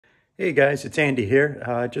Hey guys, it's Andy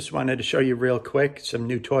here. Just wanted to show you real quick some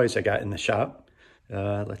new toys I got in the shop.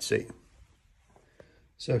 Let's see.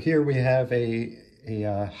 So here we have a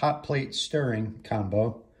hot plate stirring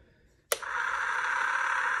combo. You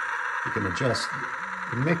can adjust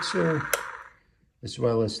the mixer as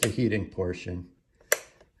well as the heating portion.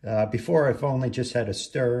 Before I've only just had a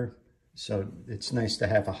stir, so it's nice to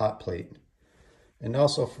have a hot plate. And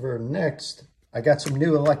also for next, I got some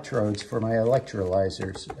new electrodes for my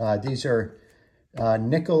electrolyzers. These are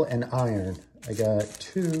nickel and iron. I got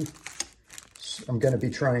two. I'm going to be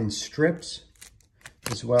trying strips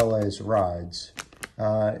as well as rods.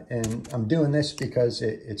 And I'm doing this because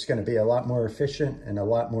it's going to be a lot more efficient and a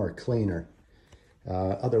lot more cleaner.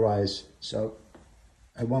 Otherwise, so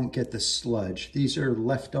I won't get the sludge. These are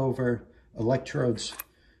leftover electrodes,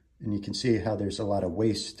 and you can see how there's a lot of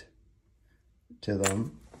waste to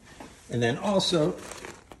them. And then also,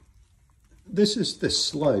 this is the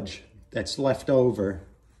sludge that's left over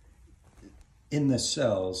in the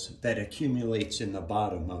cells that accumulates in the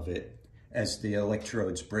bottom of it as the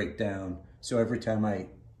electrodes break down. So every time I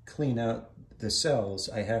clean out the cells,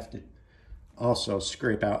 I have to also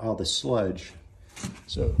scrape out all the sludge.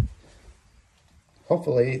 So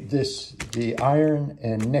hopefully the iron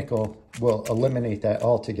and nickel will eliminate that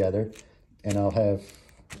altogether, and I'll have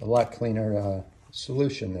a lot cleaner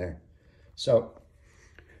solution there. So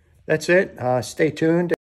that's it. Stay tuned.